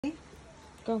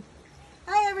Go.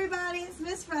 Hi everybody, it's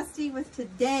Miss Rusty with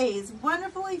today's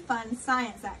wonderfully fun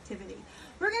science activity.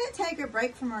 We're going to take a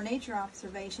break from our nature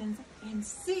observations and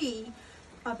see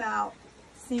about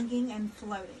sinking and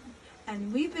floating.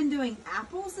 And we've been doing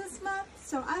apples this month,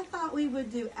 so I thought we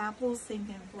would do apples, sink,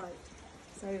 and float.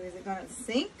 So is it going to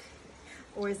sink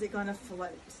or is it going to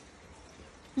float?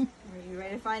 Are you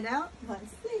ready to find out?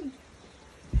 Let's see.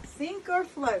 Sink or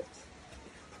float?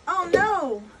 Oh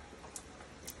no!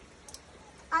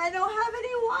 I don't have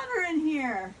any water in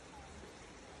here.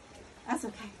 That's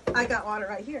okay. I got water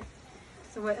right here.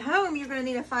 So at home, you're going to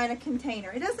need to find a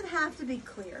container. It doesn't have to be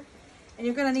clear. And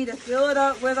you're going to need to fill it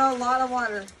up with a lot of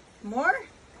water. More?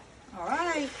 All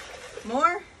right.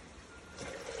 More?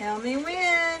 Tell me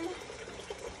when.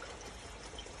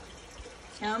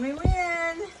 Tell me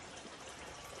when.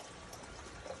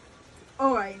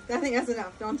 All right. I think that's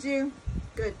enough, don't you?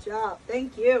 Good job.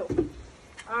 Thank you.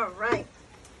 All right.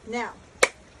 Now,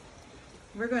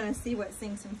 we're going to see what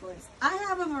sinks and floats. I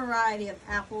have a variety of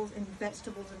apples and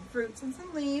vegetables and fruits and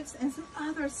some leaves and some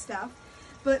other stuff.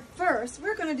 But first,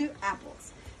 we're going to do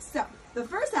apples. So, the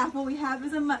first apple we have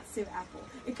is a Mutsu apple.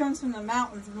 It comes from the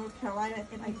mountains of North Carolina,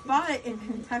 and I bought it in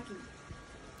Kentucky.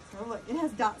 So look, it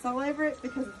has dots all over it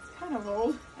because it's kind of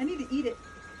old. I need to eat it.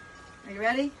 Are you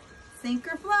ready? Sink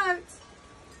or float?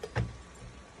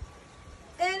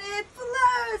 And it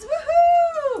floats!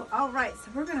 Woohoo! All right, so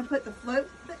we're going to put the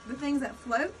things that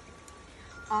float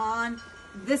on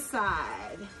this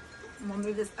side. I'm going to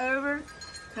move this over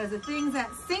because the things that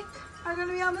sink are going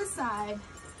to be on this side.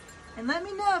 And let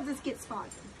me know if this gets foggy.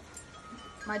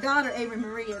 My daughter, Avery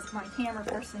Marie, is my camera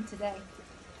person today.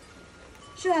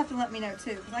 She'll have to let me know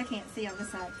too because I can't see on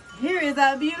this side. Here is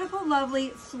a beautiful,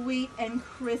 lovely, sweet, and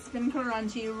crisp and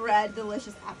crunchy, red,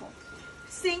 delicious apple.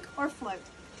 Sink or float?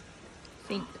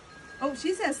 Sink. Oh,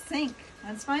 she says sink.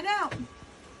 Let's find out.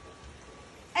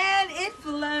 And it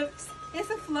floats. It's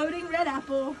a floating red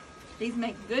apple. These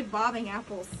make good bobbing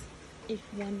apples. If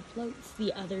one floats,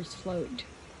 the others float.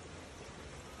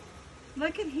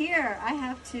 Look at here. I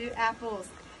have two apples.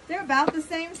 They're about the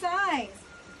same size.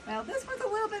 Well, this one's a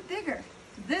little bit bigger.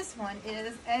 This one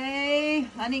is a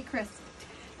Honey Crisp.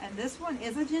 And this one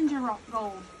is a Ginger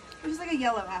Gold, which is like a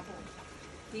yellow apple.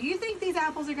 Do you think these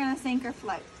apples are going to sink or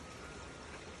float?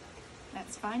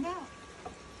 Let's find out.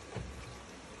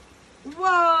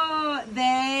 Whoa,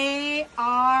 they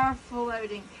are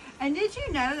floating. And did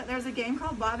you know that there's a game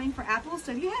called Bobbing for Apples?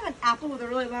 So if you have an apple with a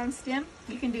really long stem,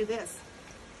 you can do this.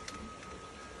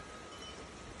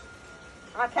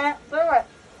 I can't do it.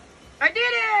 I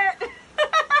did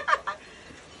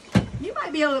it! You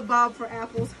might be able to bob for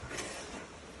apples.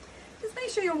 Just make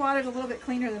sure your water's a little bit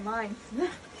cleaner than mine.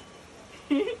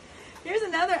 Here's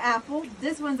another apple.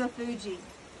 This one's a Fuji.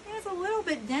 It's a little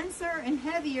bit denser and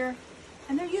heavier,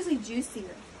 and they're usually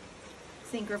juicier.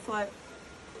 Sink or float?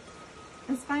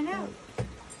 Let's find out.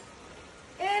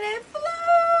 And it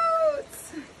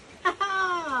floats!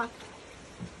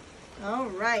 All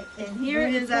right, and here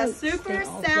is a super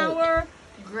sour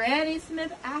Granny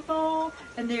Smith apple,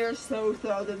 and they're so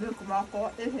the milk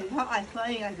waffle. This is how I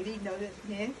think I could eat this.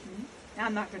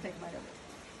 I'm not going to take a bite of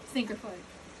it. Sink or float?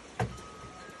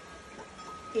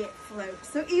 It floats.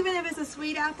 So even if it's a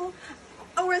sweet apple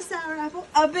or a sour apple,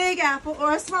 a big apple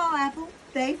or a small apple,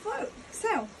 they float.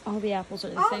 So all the apples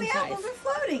are the same size. All the apples are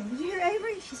floating. Did you hear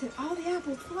Avery? She said all the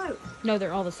apples float. No,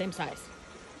 they're all the same size.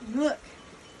 Look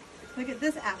at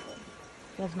this apple.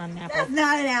 That's not an apple. That's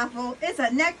not an apple. It's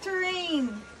a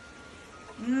nectarine.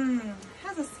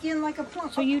 Has a skin like a plum.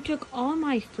 So you took all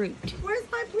my fruit. Where's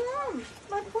my plum?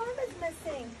 My plum is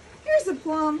missing. Here's a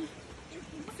plum.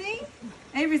 See?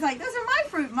 Avery's like, those are my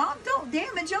fruit, Mom. Don't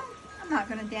damage them. I'm not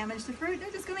going to damage the fruit.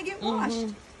 They're just going to get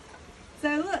washed.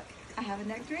 So look, I have a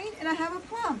nectarine and I have a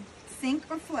plum. Sink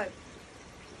or float?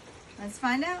 Let's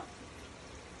find out.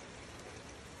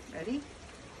 Ready?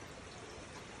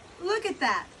 Look at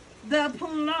that. The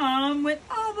plum went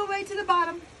all the way to the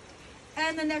bottom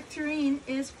and the nectarine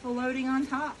is floating on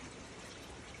top.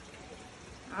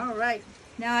 All right.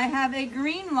 Now I have a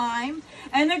green lime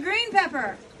and a green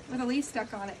pepper with a leaf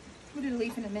stuck on it. We'll do the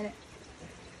leaf in a minute.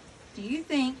 Do you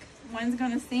think one's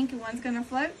going to sink and one's going to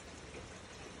float?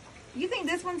 You think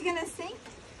this one's going to sink?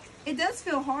 It does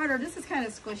feel harder. This is kind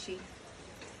of squishy.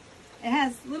 It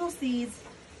has little seeds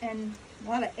and a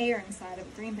lot of air inside of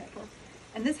a green pepper.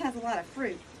 And this has a lot of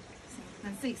fruit.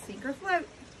 Let's see, sink or float?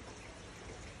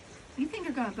 You think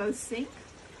they're going to both sink?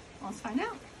 Well, let's find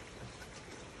out.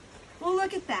 Well,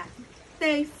 look at that.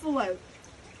 They float.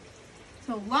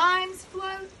 So limes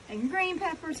float and green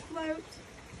peppers float.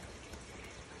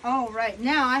 All right,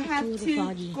 now I have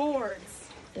two gourds.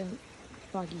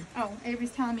 foggy. Oh,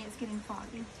 Avery's telling me it's getting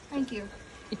foggy. Thank you.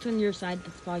 It's on your side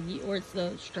that's foggy, or it's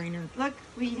the strainer. Look,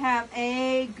 we have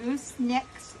a gooseneck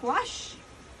squash.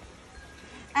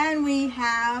 And we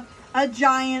have a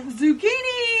giant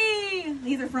zucchini.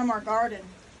 These are from our garden.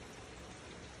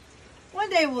 One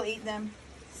day we'll eat them.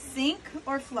 Sink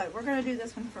or float? We're going to do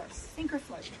this one first. Sink or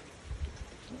float?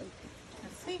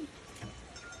 Let's see.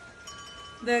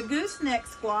 The gooseneck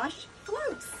squash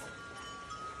floats.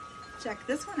 Check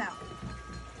this one out.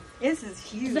 This is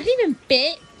huge. Does that even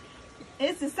fit?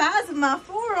 It's the size of my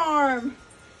forearm.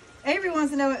 Avery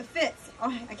wants to know it fits.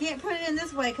 Oh, I can't put it in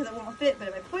this way because it won't fit, but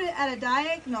if I put it at a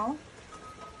diagonal,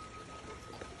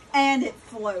 and it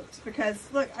floats, because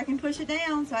look, I can push it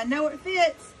down so I know it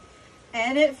fits,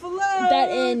 and it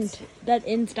floats. That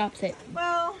end stops it.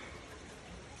 Well,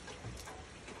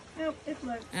 nope, it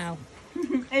floats. Ow.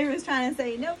 Avery was trying to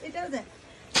say, nope, it doesn't.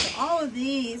 So all of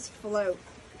these float.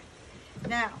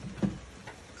 Now,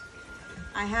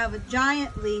 I have a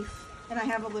giant leaf and I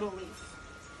have a little leaf.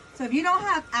 So if you don't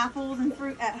have apples and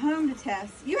fruit at home to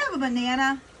test, you have a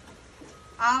banana.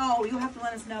 Oh, you'll have to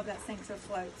let us know if that sinks or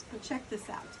floats. But check this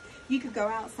out. You could go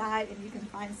outside and you can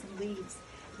find some leaves.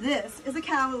 This is a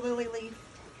calla lily leaf.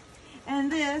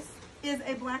 And this is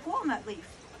a black walnut leaf.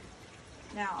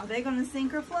 Now, are they going to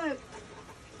sink or float?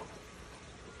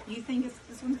 You think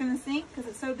this one's going to sink because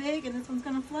it's so big and this one's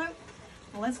going to float?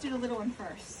 Well, let's do the little one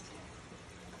first.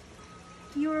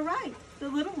 You were right. The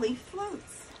little leaf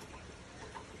floats.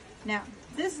 Now,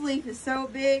 this leaf is so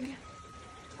big,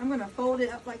 I'm going to fold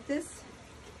it up like this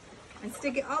and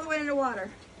stick it all the way in the water.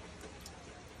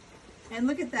 And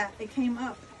look at that. It came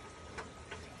up.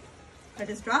 If I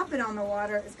just drop it on the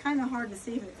water, it's kind of hard to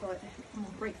see if it floats. I'm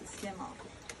going to break the stem off.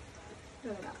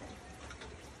 Look at that.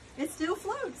 It still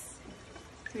floats.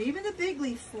 So even the big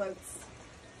leaf floats.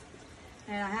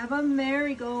 And I have a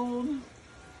marigold.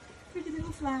 Pretty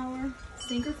little flower.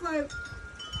 Sink or float?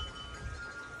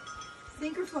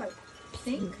 Sink or float?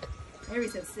 Sink? Mary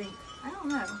said sink. I don't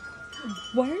know.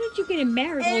 Where did you get a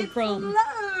marigold from? It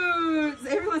floats!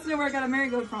 Everyone wants to know where I got a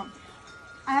marigold from.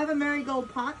 I have a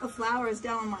marigold pot of flowers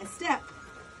down on my step.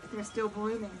 They're still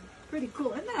blooming. Pretty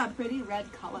cool. Isn't that a pretty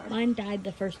red color? Mine died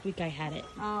the first week I had it.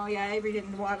 Oh yeah, Avery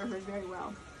didn't water hers very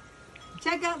well.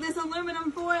 Check out this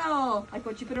aluminum foil, like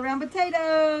what you put around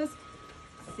potatoes.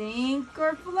 Sink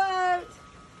or float?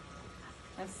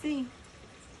 Let's see.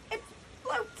 It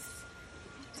floats.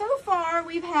 So far,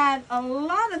 we've had a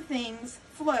lot of things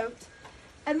float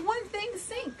and one thing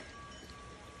sink.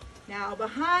 Now,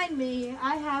 behind me,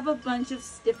 I have a bunch of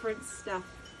different stuff.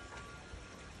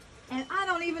 And I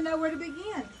don't even know where to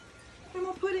begin. I'm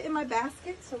going to put it in my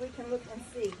basket so we can look and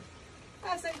see. I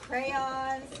have some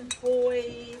crayons, some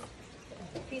toys,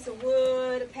 a piece of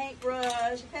wood, a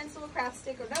paintbrush, a pencil, a craft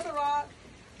stick, another rock,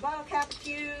 a bottle cap, a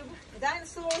cube, a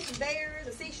dinosaur, some bears,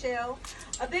 a seashell,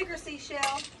 a bigger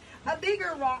seashell, a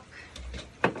bigger rock,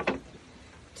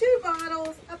 2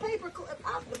 bottles, a paper clip,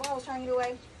 the bottle's trying to get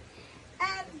away,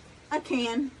 and a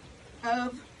can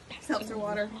of seltzer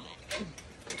water.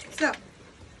 So,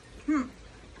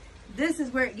 this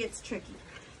is where it gets tricky,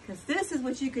 because this is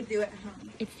what you could do at home.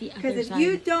 It's the other Because side. if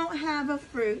you don't have a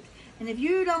fruit, and if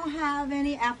you don't have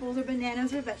any apples or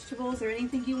bananas or vegetables or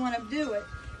anything you want to do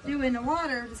in the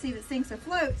water to see if it sinks or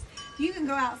floats, you can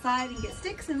go outside and get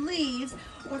sticks and leaves,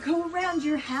 or go around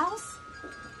your house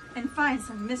and find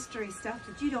some mystery stuff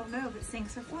that you don't know if it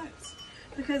sinks or floats.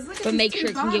 Because look at But these make 2 sure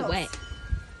it can get bottles. wet.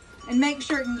 And make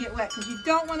sure it can get wet, because you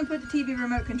don't want to put the TV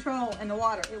remote control in the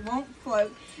water. It won't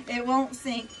float, it won't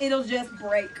sink, it'll just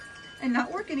break and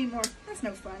not work anymore. That's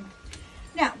no fun.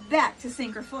 Now, back to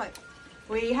sink or float.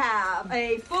 We have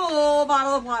a full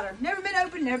bottle of water. Never been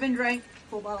opened, never been drank.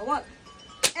 Full bottle of water.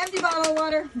 Empty bottle of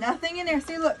water, nothing in there.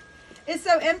 See, look, it's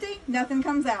so empty, nothing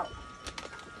comes out.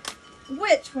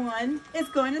 Which one is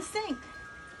going to sink?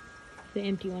 The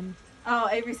empty one. Oh,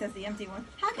 Avery says the empty one.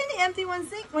 How can the empty one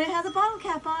sink when it has a bottle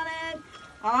cap on it?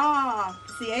 Ah,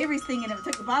 see, Avery's thinking if it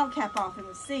took the bottle cap off, it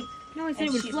would sink. No, I said And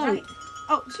it would she's float. right.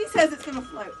 Oh, she says it's going to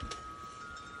float.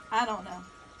 I don't know.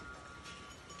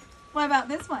 What about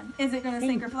this one? Is it going to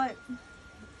sink or float?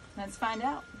 Let's find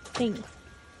out. Think.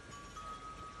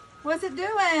 What's it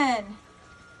doing?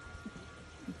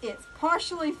 It's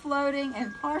partially floating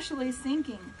and partially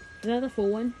sinking. Is that the full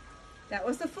one? That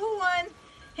was the full one.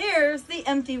 Here's the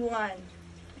empty one.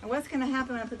 And what's going to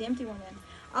happen when I put the empty one in?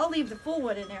 I'll leave the full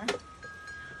one in there.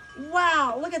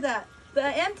 Wow, look at that. The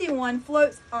empty one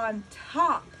floats on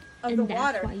top of the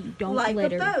water why you don't like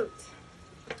litter. a boat.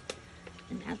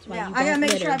 And that's why Now, you I gotta don't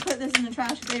make litter. sure I put this in the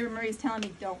trash because Avery Marie's telling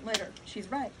me don't litter. She's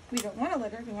right. We don't want to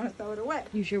litter. We want to throw it away.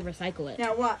 You should recycle it.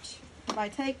 Now watch. If I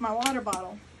take my water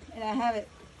bottle and I have it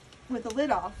with the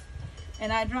lid off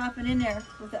and I drop it in there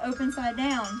with the open side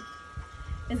down,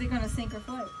 is it going to sink or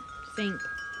float? Sink.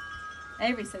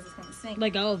 Avery says it's going to sink.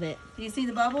 Let go of it. Do you see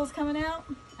the bubbles coming out?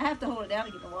 I have to hold it down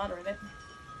to get the water in it.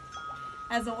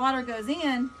 As the water goes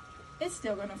in, it's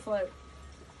still going to float.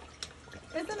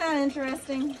 Isn't that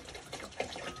interesting?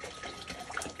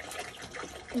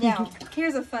 Now,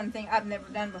 here's a fun thing I've never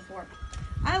done before.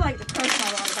 I like to push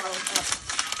my water bottles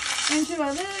up into a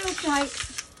little tight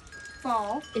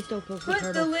ball. It still feels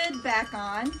Put the lid back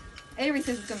on. Avery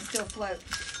says it's going to still float.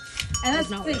 And let's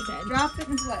That's not see. what I said. Drop it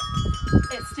and float.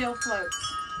 It still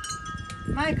floats.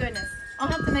 My goodness. I'll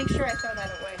have to make sure I throw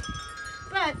that away.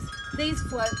 But these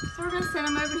float. So we're going to set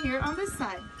them over here on this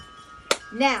side.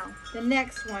 Now, the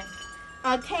next one.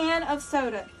 A can of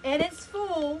soda. And it's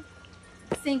full.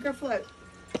 Sink or float.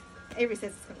 Avery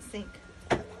says it's going to sink.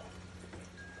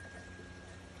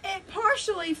 It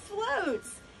partially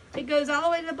floats. It goes all the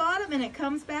way to the bottom and it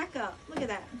comes back up. Look at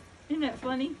that. Isn't that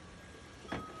funny?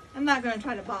 I'm not going to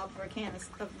try to bob for a can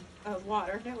of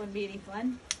water. That wouldn't be any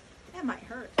fun. That might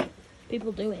hurt.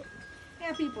 People do it.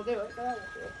 Yeah, people do it, but I won't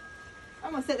do it.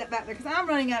 I'm going to set that back there because I'm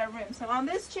running out of room. So on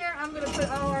this chair, I'm going to put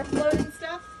all our floating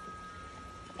stuff.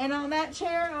 And on that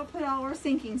chair, I'll put all our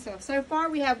sinking stuff. So far,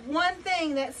 we have one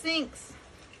thing that sinks.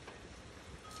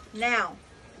 Now,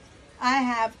 I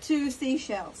have 2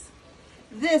 seashells.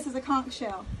 This is a conch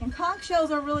shell. And conch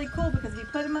shells are really cool because if you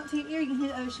put them up to your ear, you can hear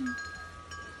the ocean.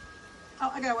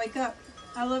 Oh, I gotta wake up.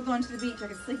 I love going to the beach. I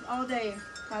can sleep all day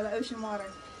by the ocean water.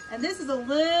 And this is a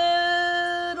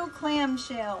little clam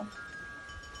shell.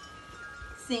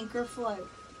 Sink or float?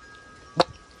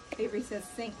 Avery says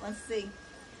sink. Let's see.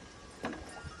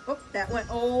 Oh, that went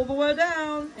all the way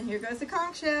down. And here goes the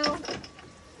conch shell.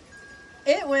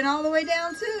 It went all the way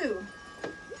down too.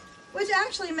 Which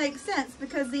actually makes sense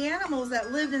because the animals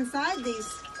that lived inside these,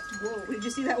 whoa, did you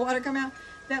see that water come out?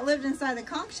 That lived inside the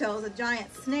conch shell is a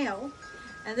giant snail.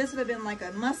 And this would have been like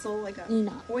a mussel, like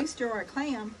a oyster or a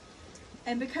clam.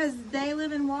 And because they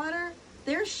live in water,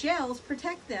 their shells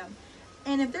protect them.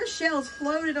 And if their shells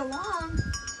floated along,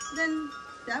 then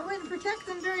that wouldn't protect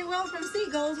them very well from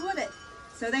seagulls, would it?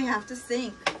 So they have to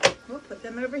sink. We'll put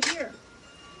them over here.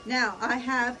 Now, I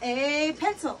have a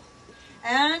pencil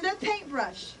and a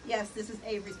paintbrush. Yes, this is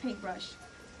Avery's paintbrush.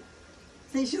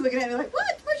 See, she's looking at me like,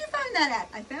 what? Where'd you find that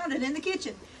at? I found it in the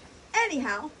kitchen.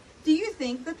 Anyhow, do you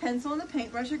think the pencil and the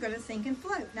paintbrush are going to sink and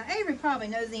float? Now, Avery probably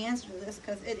knows the answer to this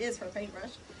because it is her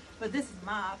paintbrush, but this is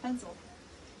my pencil.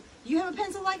 You have a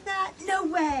pencil like that? No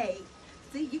way.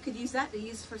 See, you could use that to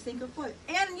use for sink or float.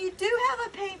 And you do have a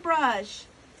paintbrush.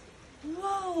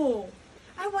 Whoa.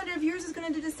 I wonder if yours is going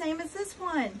to do the same as this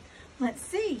one. Let's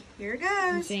see. Here it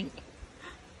goes. Sink.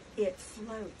 It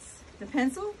floats. The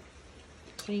pencil?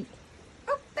 Sink.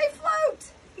 Oh, they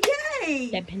float.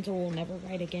 Yay. That pencil will never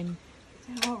write again.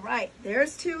 All right.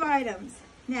 There's 2 items.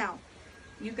 Now,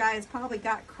 you guys probably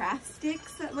got craft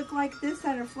sticks that look like this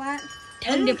that are flat.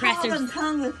 Tongue We call depressors. them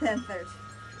tongue depressors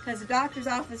because the doctor's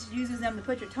office uses them to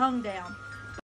put your tongue down.